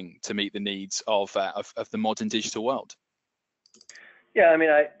evolving to meet the needs of the modern digital world? Yeah, I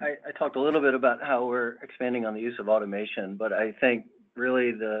mean, I talked a little bit about how we're expanding on the use of automation, but I think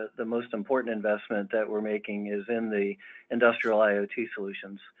really the most important investment that we're making is in the industrial IoT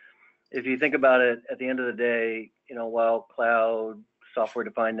solutions. If you think about it, at the end of the day, while cloud,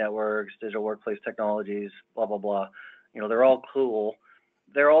 software-defined networks, digital workplace technologies, blah, blah, blah, they're all cool.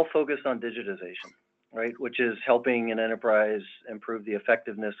 They're all focused on digitization, right? Which is helping an enterprise improve the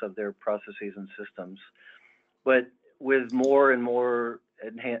effectiveness of their processes and systems. But with more and more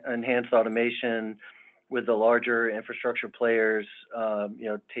enhanced automation, with the larger infrastructure players,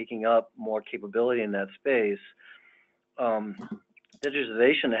 taking up more capability in that space,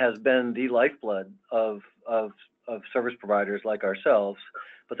 digitization has been the lifeblood of service providers like ourselves.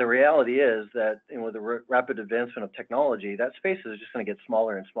 But the reality is that with the rapid advancement of technology, that space is just going to get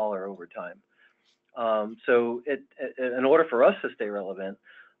smaller and smaller over time. So in order for us to stay relevant,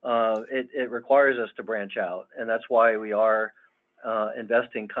 it requires us to branch out, and that's why we are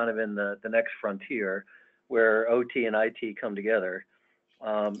investing kind of in the next frontier, where OT and IT come together,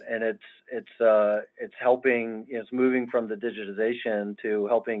 and it's helping. It's moving from the digitization to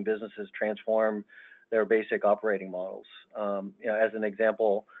helping businesses transform their basic operating models. As an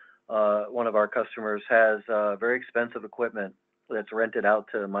example, one of our customers has very expensive equipment that's rented out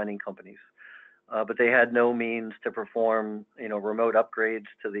to mining companies. But they had no means to perform, remote upgrades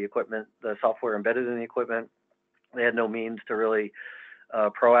to the equipment, the software embedded in the equipment. They had no means to really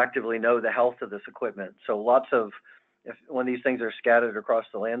proactively know the health of this equipment. So when these things are scattered across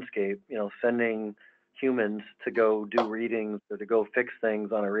the landscape, sending humans to go do readings or to go fix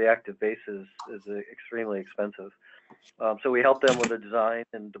things on a reactive basis is extremely expensive. So we help them with the design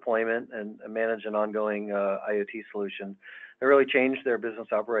and deployment and manage an ongoing IoT solution. It really changed their business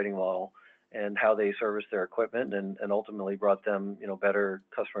operating model and how they service their equipment, and ultimately brought them, better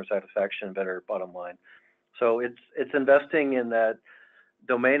customer satisfaction, better bottom line. So it's investing in that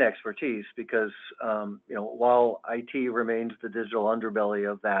domain expertise, because while IT remains the digital underbelly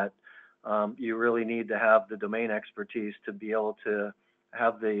of that, you really need to have the domain expertise to be able to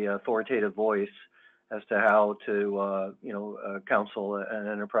have the authoritative voice as to how to counsel an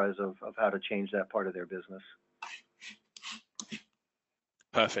enterprise of how to change that part of their business.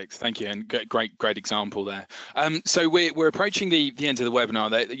 Perfect, thank you, and great example there. So we're approaching the end of the webinar.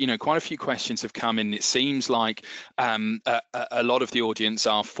 There, quite a few questions have come in. It seems like a lot of the audience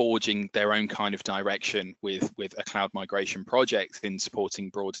are forging their own kind of direction with a cloud migration project in supporting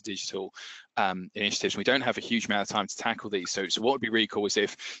broader digital initiatives. We don't have a huge amount of time to tackle these, so what would be really cool is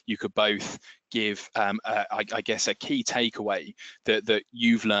if you could both give, I guess, a key takeaway that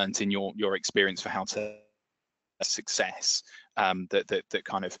you've learned in your experience for how to success that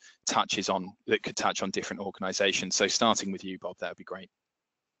kind of could touch on different organizations. So starting with you, Bob, that would be great.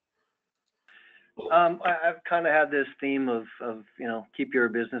 I've kind of had this theme of keep your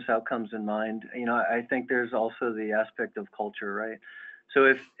business outcomes in mind. I think there's also the aspect of culture, right?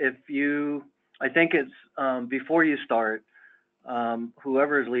 So I think it's before you start,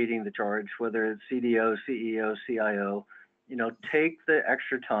 whoever is leading the charge, whether it's CDO, CEO, CIO, take the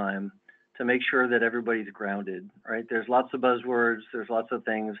extra time to make sure that everybody's grounded, right? There's lots of buzzwords, there's lots of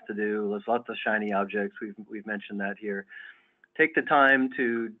things to do, there's lots of shiny objects. We've mentioned that here. Take the time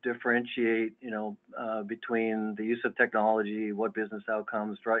to differentiate, between the use of technology, what business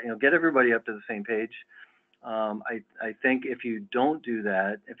outcomes, right? Get everybody up to the same page. I think if you don't do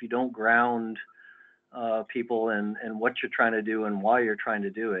that, if you don't ground people and what you're trying to do and why you're trying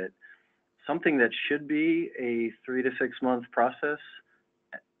to do it, something that should be a 3 to 6 month process,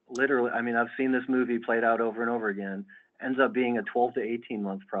 literally, I've seen this movie played out over and over again, ends up being a 12 to 18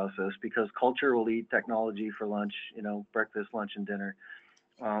 month process, because culture will eat technology for lunch, breakfast, lunch, and dinner.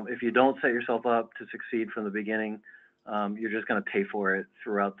 If you don't set yourself up to succeed from the beginning, you're just going to pay for it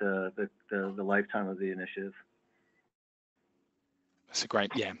throughout the lifetime of the initiative. That's a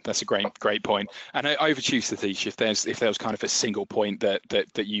great point. And over to you, Satish, if there was kind of a single point that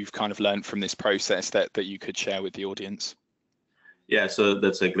you've kind of learned from this process that you could share with the audience. Yeah, so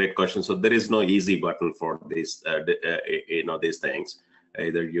that's a great question. So there is no easy button for these, these things.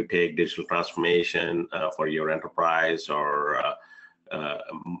 Either you take digital transformation for your enterprise, or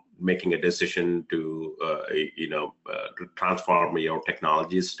making a decision to, to transform your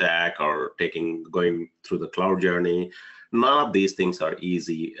technology stack, or going through the cloud journey. None of these things are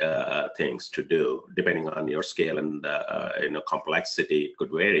easy things to do. Depending on your scale and complexity, it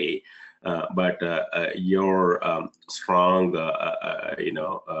could vary. But your strong,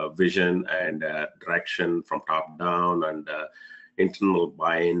 vision and direction from top down, and internal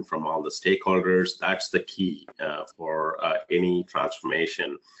buy-in from all the stakeholders, that's the key for any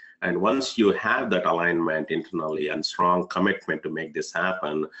transformation. And once you have that alignment internally and strong commitment to make this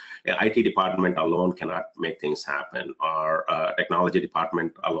happen, the IT department alone cannot make things happen, or technology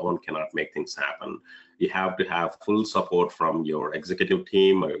department alone cannot make things happen. You have to have full support from your executive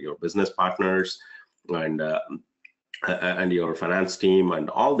team, or your business partners, and your finance team,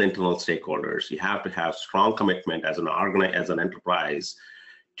 and all the internal stakeholders. You have to have strong commitment as an enterprise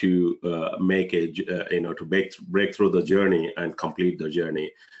to break through the journey and complete the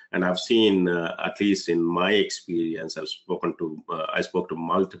journey. And I've seen, at least in my experience, I spoke to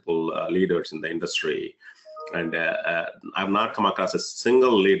multiple leaders in the industry, and I've not come across a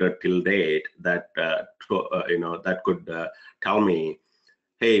single leader till date that that could tell me,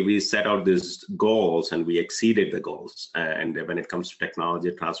 hey, we set out these goals and we exceeded the goals. And when it comes to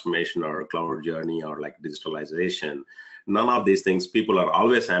technology transformation, or cloud journey, or like digitalization, none of these things, people are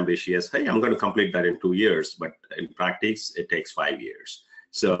always ambitious. Hey, I'm going to complete that in 2 years, but in practice, it takes 5 years.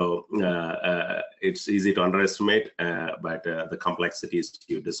 So it's easy to underestimate, but the complexities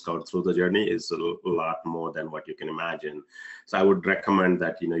you discover through the journey is a lot more than what you can imagine. So I would recommend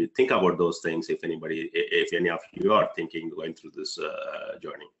that you think about those things if any of you are thinking going through this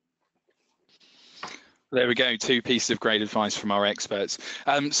journey. There we go. 2 pieces of great advice from our experts.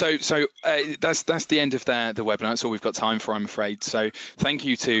 So that's the end of the webinar. That's all we've got time for, I'm afraid. So thank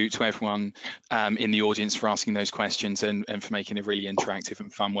you to everyone in the audience for asking those questions and for making a really interactive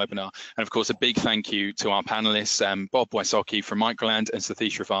and fun webinar. And of course, a big thank you to our panelists, Bob Wysocki from Microland and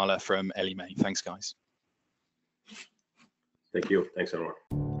Satish Ravala from Ellie Mae. Thanks, guys. Thank you. Thanks, everyone.